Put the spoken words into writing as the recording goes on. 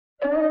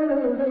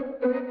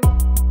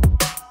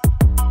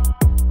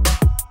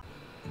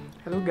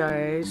Hello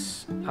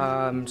guys!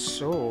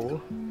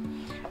 So,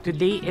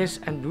 today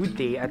is a new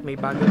day at may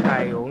bago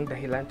tayong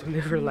dahilan to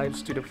live our lives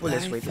to the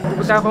fullest. Wait,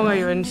 pupunta ako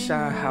ngayon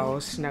sa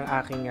house ng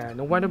aking,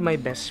 one of my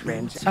best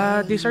friends.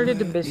 They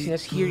started the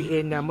business here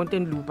in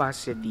Muntinlupa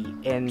City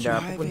and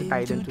pupunta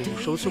tayo dun to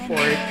show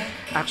support.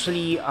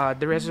 Actually,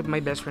 the rest of my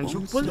best friends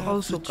will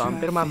also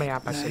come pero mamaya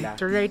pa sila.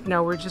 So right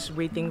now, we're just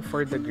waiting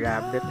for the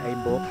Grab that I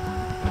booked.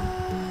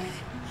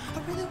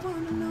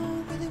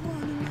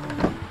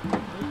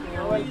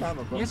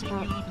 Yes, po.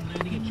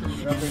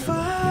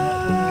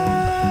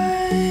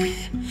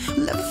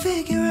 Let me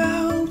figure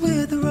out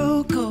where the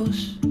road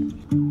goes.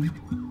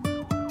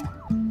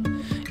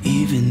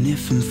 Even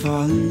if I'm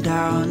falling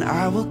down,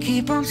 I will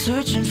keep on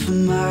searching for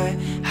my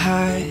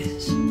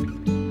highs.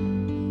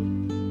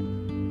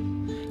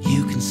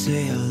 You can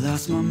say I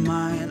lost my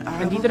mind.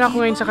 Nandito na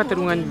ako ngayon sa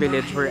Katarungan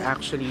Village where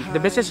actually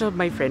the business of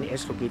my friend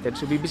is located.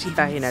 So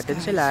bibisitahin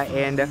natin sila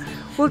and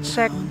we'll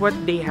check what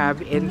they have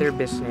in their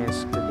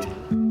business today.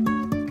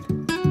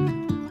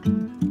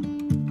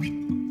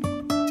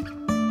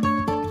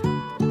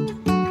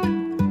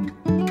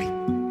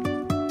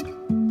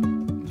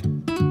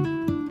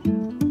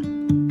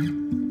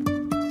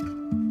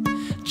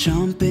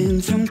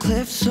 Jumping from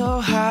cliffs so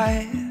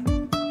high,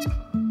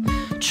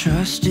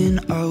 trusting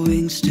our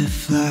wings to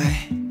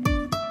fly.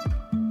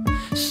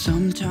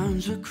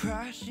 Sometimes we're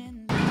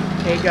crashing.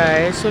 Hey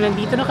guys, so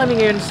nandito na kami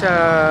ngayon sa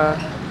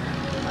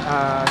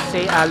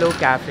say Aloe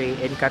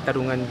Cafe in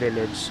Katarungan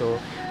Village. So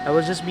I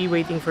will just be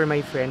waiting for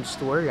my friends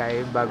to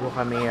arrive bago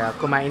kami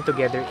kumain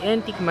together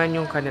and tikman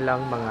yung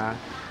kanilang mga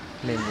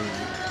menu.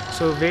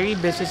 So very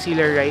busy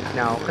sila right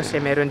now kasi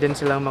meron din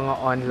silang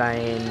mga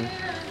online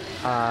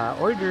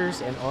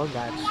orders and all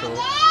that. So,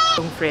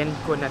 yung friend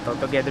ko na to,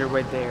 together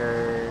with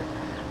their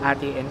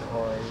ate and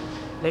all,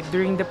 like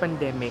during the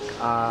pandemic,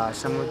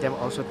 some of them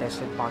also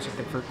tested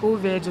positive for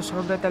COVID. So,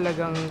 sobra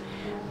talagang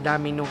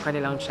dami nung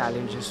kanilang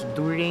challenges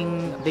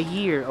during the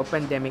year of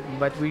pandemic.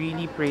 But we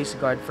really praise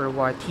God for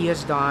what He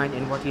has done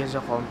and what He has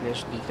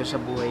accomplished dito sa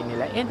buhay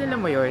nila. And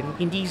alam mo yun,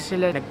 hindi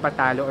sila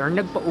nagpatalo or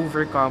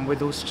nagpa-overcome with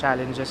those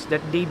challenges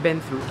that they've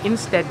been through.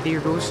 Instead, they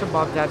rose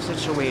above that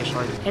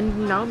situation.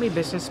 And now, may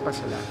business pa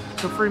sila.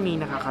 So for me,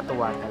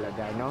 nakakatuwa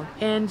talaga, no?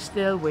 And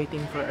still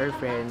waiting for our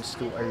friends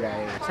to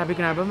arrive. Sabi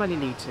ko na ba,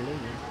 malilate sila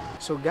eh.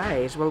 So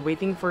guys, while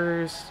waiting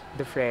for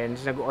the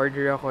friends,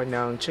 nag-order ako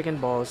ng chicken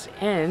balls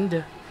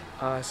and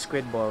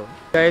squid ball.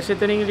 Guys,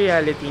 ito na yung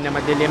reality na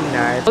madilim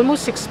na.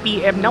 Almost 6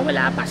 PM na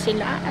wala pa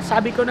sila.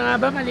 Sabi ko na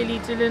nga ba,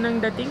 malilate sila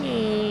ng dating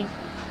eh.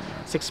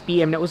 6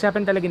 PM na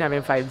usapan talaga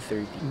namin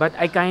 5:30. But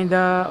I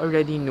kinda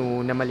already knew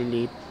na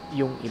malilate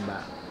yung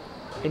iba.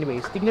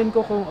 Anyways, tignan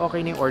ko kung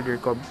okay na yung order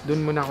ko.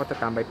 Doon muna ako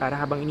tatambay para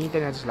habang inintay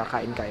natin sila,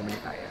 kain-kain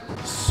muna tayo.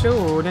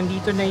 So,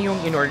 nandito na yung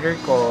in-order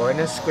ko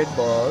na squid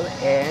ball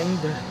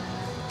and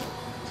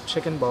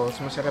chicken balls.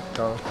 Masarap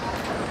to.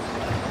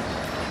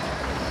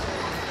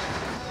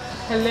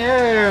 Hello!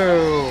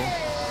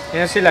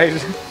 Yan si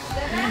Liza.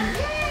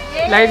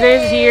 Liza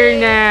is here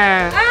na.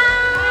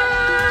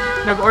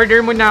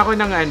 Nag-order muna ako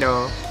ng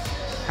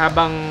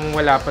habang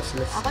wala pa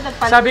sila.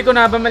 Sabi ko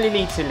na ba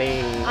malilate sila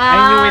eh. I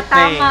knew it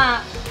na eh.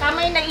 Tama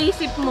yung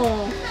naisip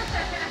mo.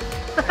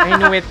 I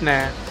knew it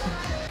na.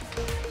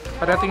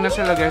 Parating na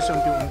sila guys,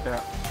 unti-unti.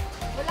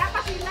 Wala pa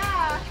sila.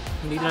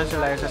 Hindi na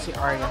sila sa si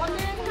Arya.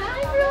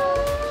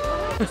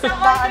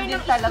 Isang order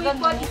ng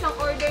squid, isang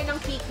order ng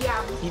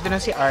kikiam. Dito na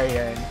si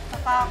Aryan.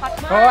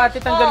 Oo, ate,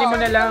 tanggalin mo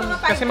na lang.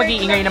 Kasi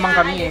mag-iingay naman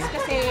kami eh.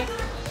 Kasi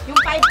yung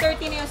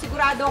 5:30 na yun,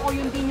 sigurado ako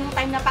yun din yung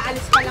time na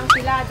paalis pa lang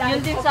sila. Dahil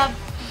yun din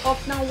off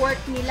ng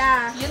work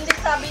nila. Yun din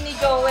sabi ni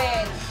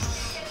Joel.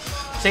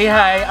 Say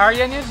hi,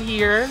 Aryan is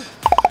here.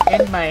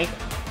 And Mike.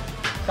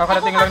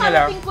 Kakarating lang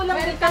nila. Kakarating ko lang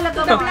din talaga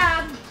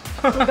vlog.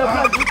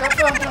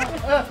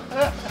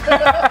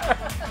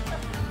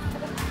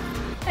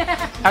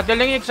 At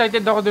lang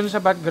excited ako dun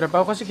sa bat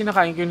grapaw kasi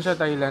kinakain ko yun sa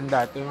Thailand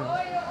dati.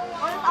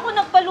 Ako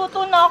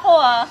nagpaluto na ako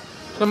ah.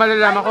 So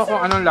malalaman ko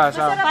kung anong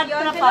lasa. Bat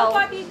grapaw.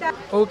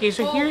 Okay,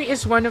 so here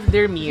is one of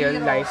their meal.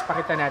 Guys,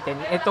 pakita natin.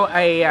 Ito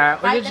ay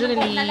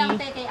originally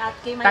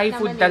Thai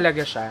food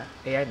talaga siya.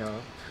 Ayan o.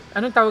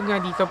 Anong tawag nga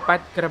dito?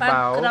 Pat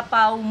grapaw. Pat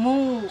grapaw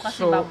mu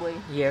kasi so, baboy.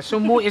 Yeah, so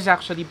mu is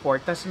actually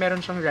pork. Tapos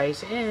meron siyang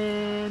rice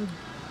and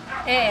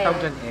tawag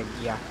dyan egg.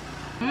 Yeah.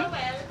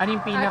 Ano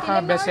yung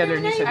pinaka-bestseller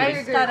niyo sa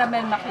Ice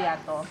caramel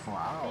macchiato.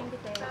 Wow.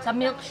 Sa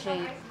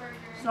milkshake,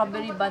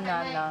 strawberry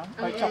banana,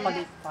 or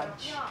chocolate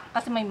fudge.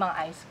 Kasi may mga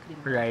ice cream.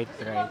 Right.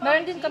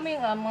 Meron din kami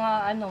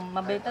mga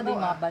mabenta din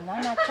mga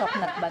banana,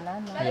 chocolate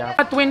banana. Yeah.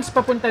 Twins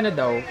papunta na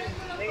daw.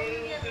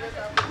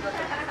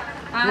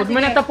 Huwag mo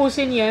na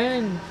tapusin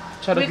yan.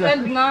 Charot lang.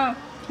 Weekend na.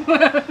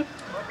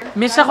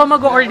 Miss ako,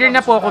 mag-order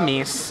na po ako,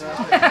 miss.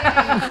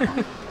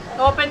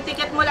 Open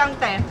ticket mo lang,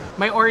 te.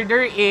 My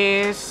order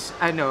is,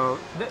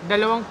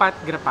 dalawang pat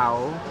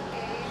grapaw.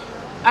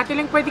 Ate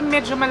lang, pwedeng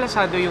medyo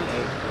malasado yung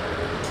egg.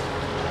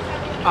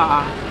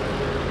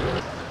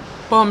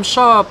 Pom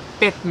shop,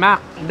 pet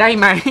mac.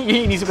 Daimay.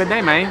 Inisip ko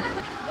daimay.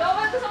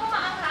 Joel, gusto mo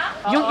maanghang?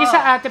 Yung isa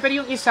ate, pero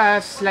yung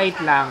isa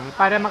slight lang.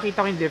 Para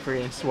makita ko yung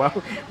difference. Wow.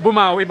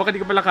 Bumawi, baka di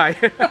ko pala kaya.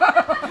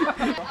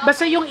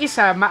 Basta yung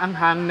isa,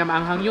 maanghang na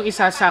maanghang. Yung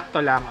isa,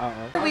 sakto lang.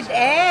 Oo. With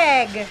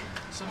egg.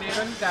 So,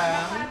 meron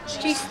kang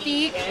Cheese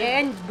stick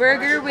and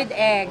burger with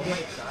egg.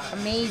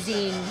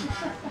 Amazing.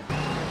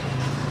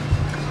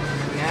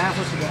 yeah,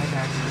 kusugaan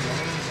natin.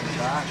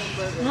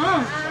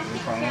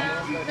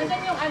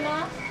 Ganyan yung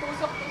ano,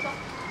 tusok-tusok.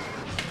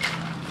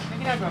 Ano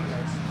ginagawa mo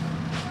guys?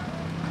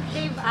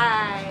 Shave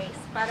ice.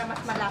 Para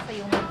mas malasa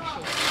yung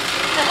milkshake.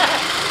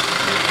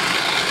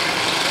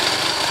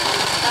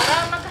 Para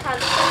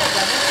maghalo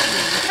talaga.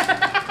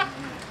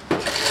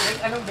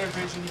 Like, anong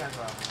beverage yung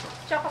ginagawa mo?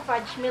 Choco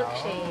fudge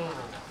milkshake.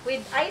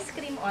 With ice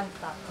cream on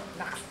top.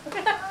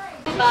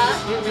 Diba?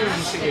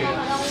 Sige.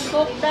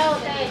 Coke daw,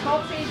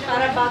 Coke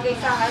para bagay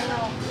sa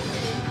ano.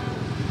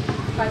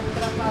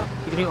 Pantrabaho.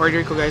 Ito yung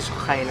order ko guys, so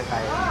kakain na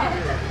tayo.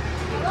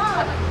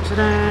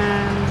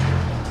 Tadaan!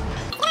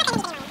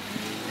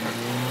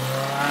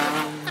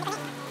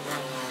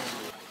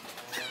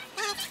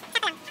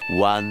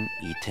 One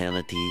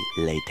eternity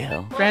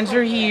later. Friends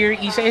are here.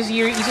 Isa is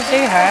here. Isa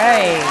say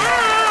hi.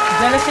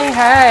 Zella say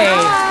hi.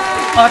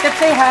 Otep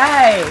say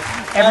hi.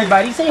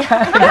 Everybody say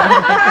hi.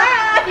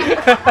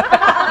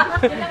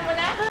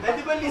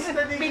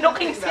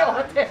 Pinuking si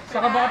Ote.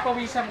 Saka baka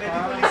pawisan ka.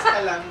 Lista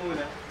lang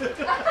muna.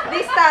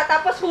 Lista,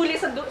 tapos huli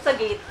sa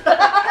gate.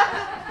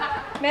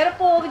 Meron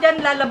po dyan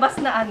lalabas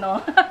na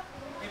ano.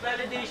 May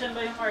validation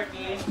ba yung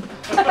parking?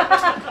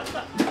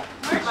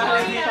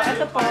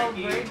 Ito po,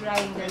 bird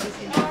rinder.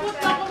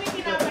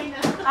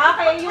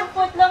 Okay, yung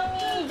food lang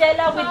ni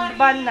Jella with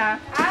bun na.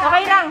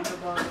 Okay lang.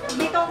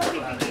 Dito ako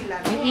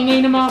pipigilan. Ang ingay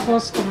ng mga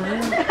customer.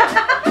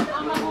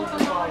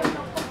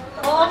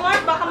 Oo,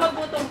 Mark, baka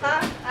magutom ka.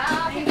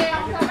 Hindi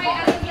ako sa may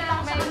ano dito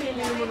ako sa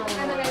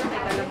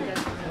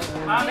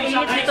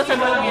Init dito sa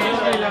loob.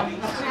 Okay lang.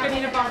 Kasi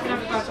kanina pa ako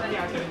pinapapasok ni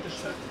ate ito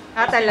siya.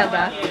 Ah,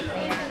 talaga?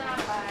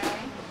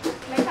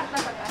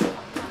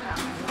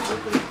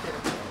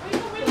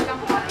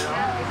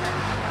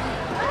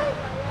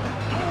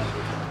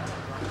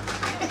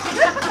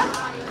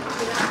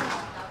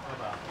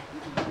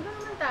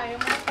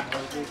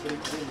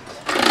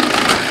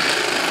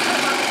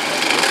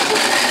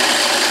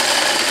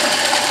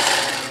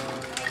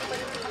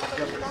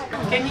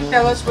 Can you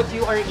tell us what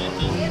you are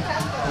eating?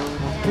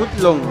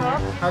 Footlong.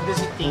 How does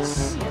it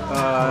taste?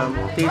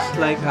 Tastes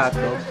like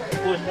hotdog.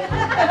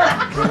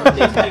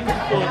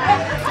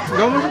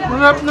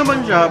 Masarap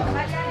naman siya.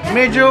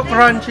 Medyo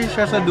crunchy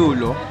siya sa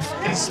dulo.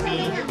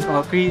 Crispy.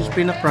 Oh,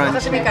 crispy na Kasi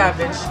crunchy. may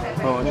cabbage.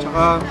 Oh,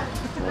 tsaka...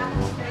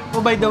 Oh,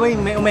 by the way,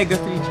 may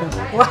omega-3 siya.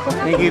 Wow.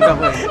 Nakikita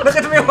ko eh.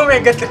 Bakit may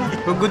omega-3?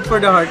 So, good for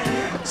the heart.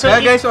 So,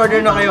 Kaya guys, order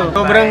na kayo.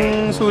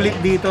 Sobrang sulit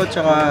dito,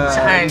 tsaka...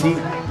 Saan?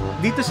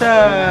 Dito sa...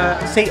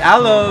 Say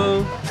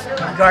Aloe.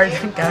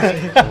 Garden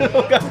cafe.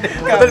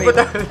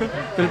 Tulputal.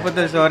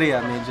 Tulputal, sorry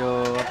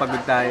medyo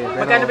pagod tayo.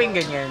 Pero Magkano ba yung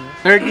ganyan?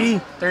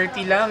 30.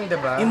 30 lang,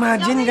 diba?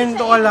 Imagine,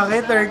 ganito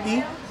kalaki,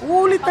 30.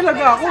 Uulit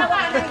talaga ako.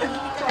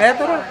 Kaya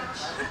tara.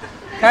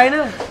 Kaya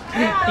na.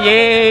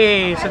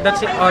 Yay! So that's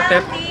it,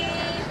 Otep.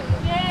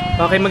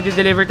 Okay,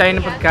 magde-deliver tayo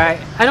ng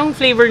pagkain. Anong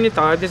flavor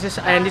nito? This is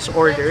Andy's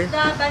order.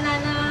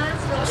 Banana,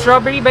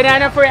 Strawberry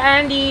banana for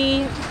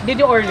Andy.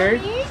 Did you order?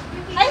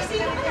 Ay,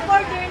 sino ka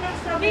nag-order ng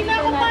strawberry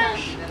banana?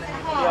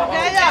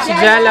 Si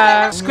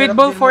Jella. Squid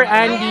bowl for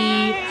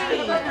Andy.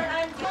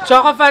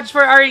 Choco fudge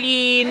for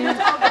Arlene.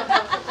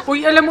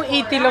 Uy, alam mo,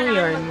 80 lang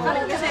yan.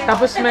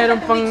 Tapos meron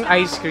pang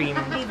ice cream.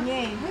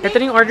 Ito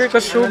na yung order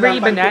ko,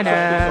 strawberry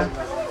banana.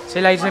 Si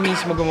Liza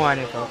mismo gumawa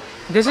nito.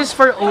 This is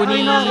for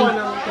only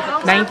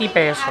 90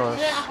 pesos.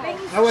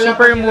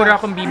 Super mura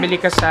kung bibili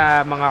ka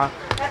sa mga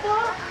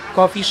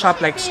coffee shop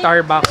like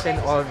Starbucks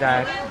and all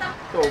that.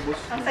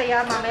 Ang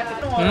saya, mamaya.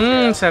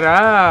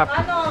 Sarap.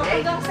 Ano,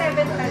 hanggang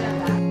 7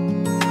 talaga.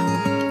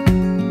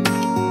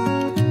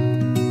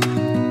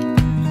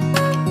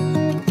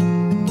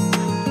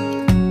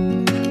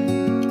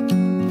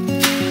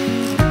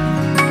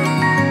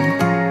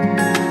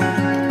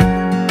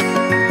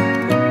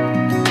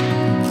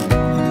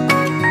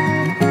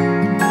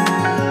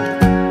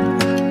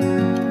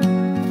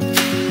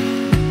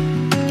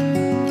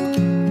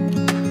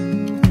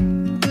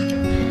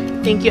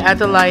 Thank you,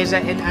 Ate Liza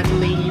and Ate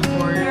Lady,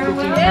 for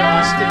cooking for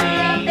us today.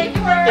 Thank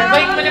you for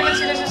Invite mo naman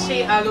sila sa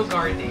Say Aloe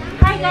Garden.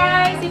 Hi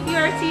guys! If you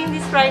are seeing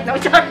this right now,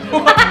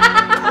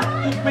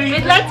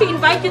 we'd like to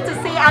invite you to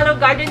Say Aloe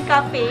Garden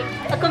Cafe,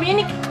 a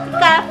community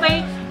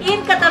cafe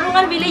in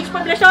Katarungan Village,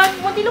 Poblacion,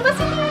 Muntinlupa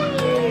City.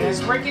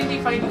 Yes, where can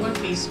they find you on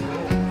Facebook?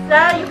 So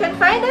you can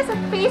find us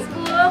on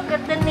Facebook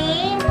at the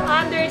name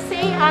under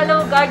Say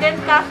Aloe Garden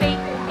Cafe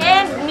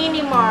and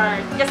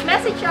Minimart. Just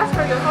message us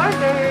for your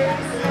orders.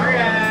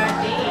 Alright,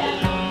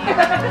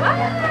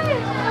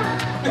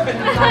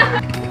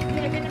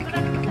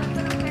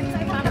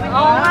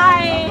 Oh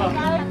hi!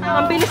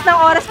 Ang bilis ng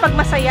oras pag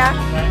masaya.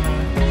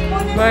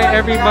 bye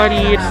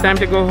everybody, it's time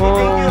to go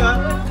home.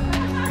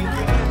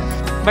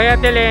 Bye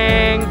Ate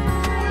Leng! See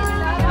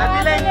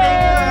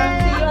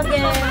you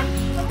again.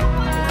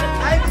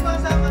 Ay, di ba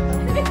sama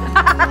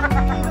to?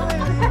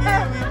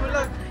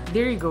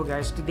 there you go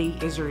guys, today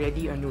is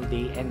already a new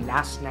day, and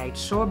last night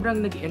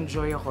sobrang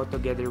nag-enjoy ako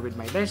together with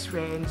my best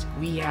friends.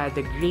 We had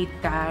a great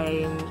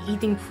time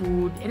eating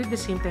food and at the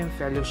same time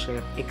fellowship,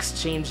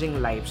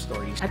 exchanging life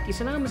stories. At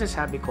isa na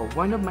masasabi ko,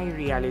 one of my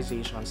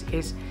realizations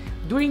is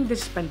during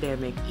this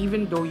pandemic,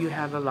 even though you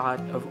have a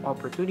lot of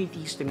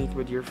opportunities to meet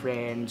with your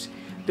friends,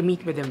 to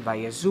meet with them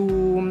via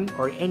Zoom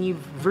or any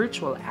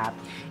virtual app,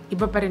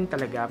 iba pa rin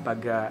talaga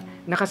pag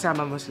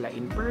nakasama mo sila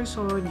in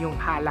person, yung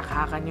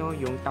halakhakan nyo,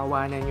 yung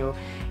tawanan nyo,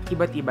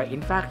 iba't iba.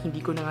 In fact,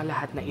 hindi ko na nga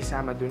lahat na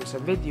isama dun sa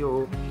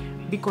video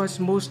because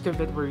most of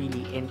it were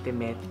really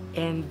intimate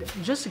and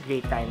just a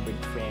great time with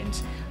friends.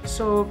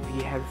 So, if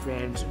you have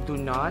friends, do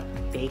not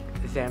take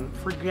them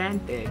for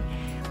granted.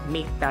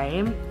 Make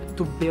time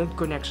to build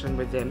connection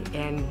with them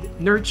and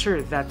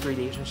nurture that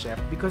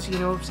relationship because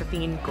sa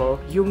tingin ko,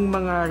 yung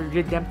mga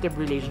redemptive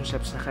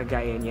relationships na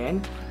kagaya niyan,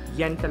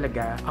 yan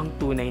talaga ang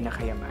tunay na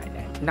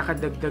kayamanan.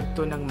 Nakadagdag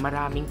to ng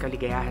maraming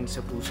kaligayahan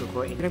sa puso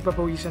ko.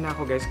 Nagpapawisan na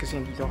ako guys kasi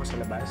nandito ako sa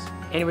labas.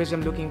 Anyways,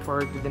 I'm looking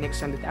forward to the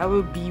next time that I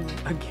will be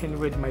again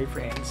with my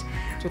friends.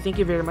 So thank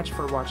you very much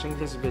for watching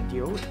this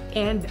video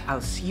and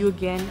I'll see you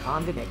again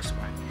on the next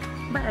one.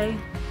 Bye!